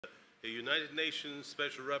the United Nations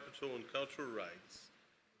Special Rapporteur on Cultural Rights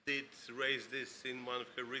did raise this in one of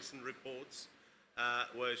her recent reports,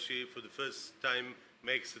 where she, for the first time,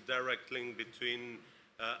 makes a direct link between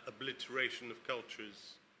obliteration of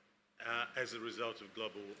cultures as a result of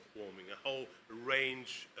global warming. A whole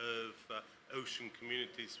range of ocean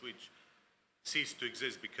communities which cease to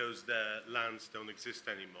exist because their lands don't exist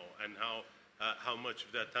anymore, and how much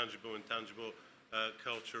of their tangible and intangible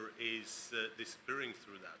culture is disappearing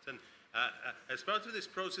through that. And as part of this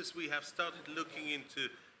process, we have started looking into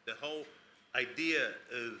the whole idea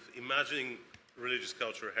of imagining religious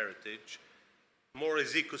cultural heritage more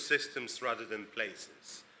as ecosystems rather than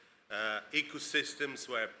places. Ecosystems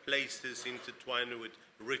where places intertwine with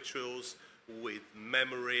rituals, with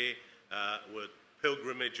memory, with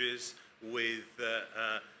pilgrimages, with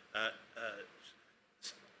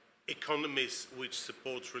economies which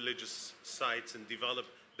support religious sites and develop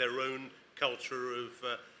their own culture of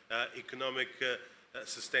economic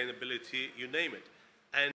sustainability, you name it.